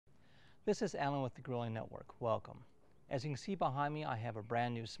This is Alan with the Grilling Network. Welcome. As you can see behind me, I have a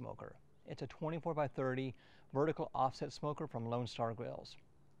brand new smoker. It's a 24x30 vertical offset smoker from Lonestargrillz.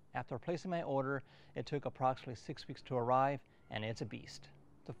 After placing my order, it took approximately 6 weeks to arrive, and it's a beast.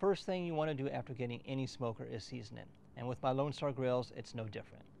 The first thing you want to do after getting any smoker is season it. And with my Lonestargrillz, it's no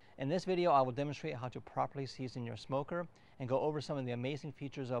different. In this video, I will demonstrate how to properly season your smoker and go over some of the amazing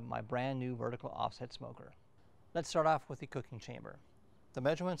features of my brand new vertical offset smoker. Let's start off with the cooking chamber. The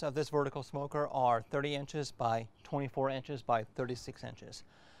measurements of this vertical smoker are 30 inches by 24 inches by 36 inches.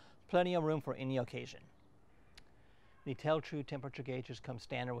 Plenty of room for any occasion. The Tell-True temperature gauges come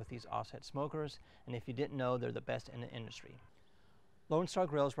standard with these offset smokers, and if you didn't know, they're the best in the industry.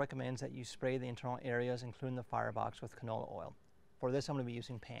 Lonestargrillz recommends that you spray the internal areas, including the firebox, with canola oil. For this, I'm going to be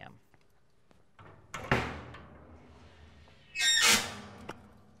using Pam.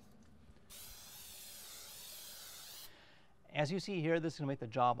 As you see here, this is going to make the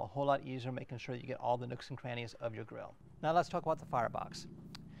job a whole lot easier, making sure that you get all the nooks and crannies of your grill. Now let's talk about the firebox.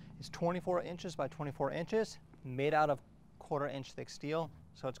 It's 24 inches by 24 inches, made out of 1/4 inch thick steel,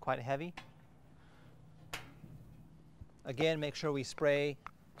 so it's quite heavy. Again, make sure we spray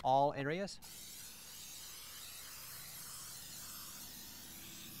all areas.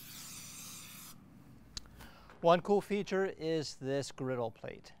 One cool feature is this griddle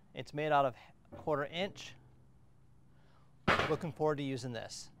plate. It's made out of 1/4 inch. Looking forward to using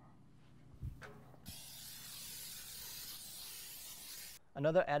this.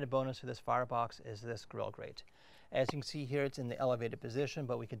 Another added bonus to this firebox is this grill grate. As you can see here, it's in the elevated position,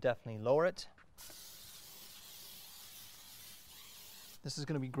 but we could definitely lower it. This is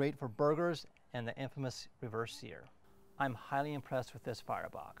going to be great for burgers and the infamous reverse sear. I'm highly impressed with this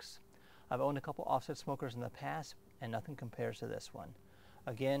firebox. I've owned a couple offset smokers in the past, and nothing compares to this one.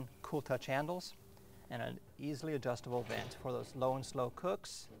 Again, cool touch handles and an easily adjustable vent for those low and slow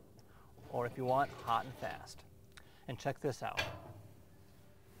cooks, or if you want hot and fast. And check this out.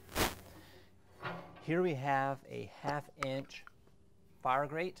 Here we have a 1/2 inch fire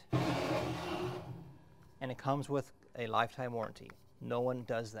grate, and it comes with a lifetime warranty. No one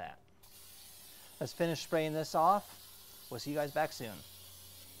does that. Let's finish spraying this off. We'll see you guys back soon.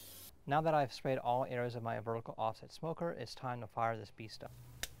 Now that I've sprayed all areas of my vertical offset smoker, it's time to fire this beast up.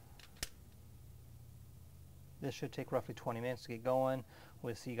 This should take roughly 20 minutes to get going.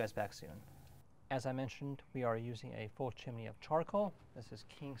 We'll see you guys back soon. As I mentioned, we are using a full chimney of charcoal. This is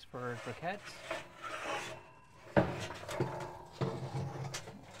Kingsford briquettes.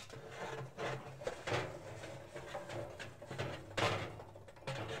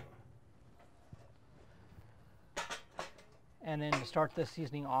 And then to start this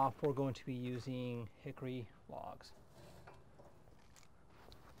seasoning off, we're going to be using hickory logs.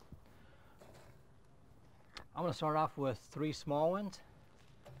 I'm going to start off with 3 small ones,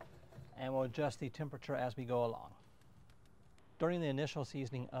 and we'll adjust the temperature as we go along. During the initial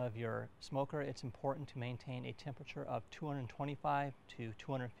seasoning of your smoker, it's important to maintain a temperature of 225 to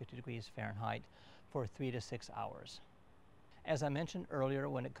 250 degrees Fahrenheit for 3 to 6 hours. As I mentioned earlier,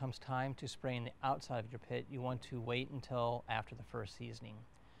 when it comes time to spraying the outside of your pit, you want to wait until after the first seasoning.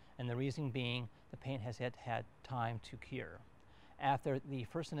 And the reason being, the paint has yet had time to cure. After the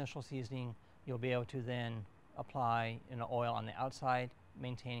first initial seasoning, you'll be able to then apply oil on the outside,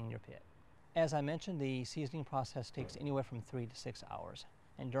 maintaining your pit. As I mentioned, the seasoning process takes anywhere from 3 to 6 hours.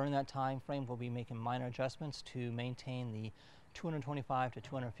 And during that time frame, we'll be making minor adjustments to maintain the 225 to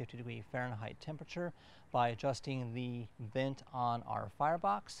 250 degree Fahrenheit temperature by adjusting the vent on our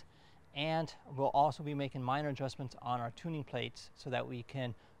firebox. And we'll also be making minor adjustments on our tuning plates so that we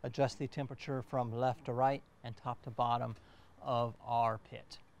can adjust the temperature from left to right and top to bottom of our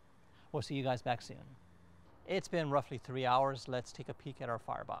pit. We'll see you guys back soon. It's been roughly 3 hours. Let's take a peek at our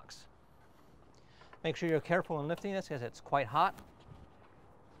firebox. Make sure you're careful in lifting this because it's quite hot.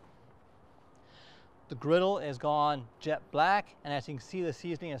 The griddle is gone jet black, and as you can see, the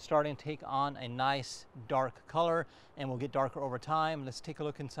seasoning is starting to take on a nice dark color and will get darker over time. Let's take a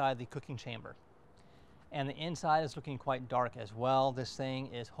look inside the cooking chamber. And the inside is looking quite dark as well. This thing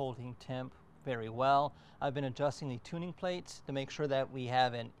is holding temp very well. I've been adjusting the tuning plates to make sure that we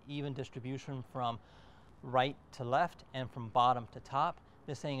have an even distribution from right to left and from bottom to top.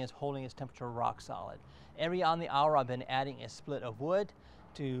 This thing is holding its temperature rock solid. Every on the hour, I've been adding a split of wood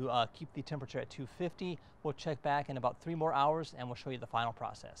to keep the temperature at 250. We'll check back in about 3 more hours and we'll show you the final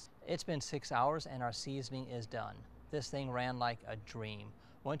process. It's been 6 hours and our seasoning is done. This thing ran like a dream.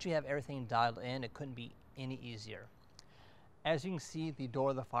 Once you have everything dialed in, it couldn't be any easier. As you can see, the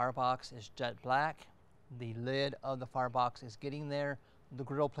door of the firebox is jet black. The lid of the firebox is getting there. The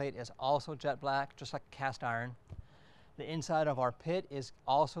griddle plate is also jet black, just like cast iron. The inside of our pit is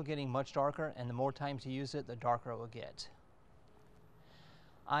also getting much darker, and the more times you use it, the darker it will get.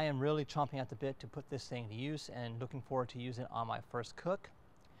 I am really chomping at the bit to put this thing to use and looking forward to using it on my first cook.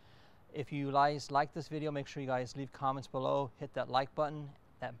 If you guys like this video, make sure you guys leave comments below, hit that like button,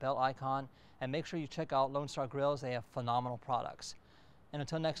 that bell icon, and make sure you check out Lonestargrillz. They have phenomenal products. And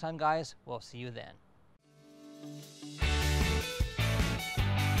until next time, guys, we'll see you then.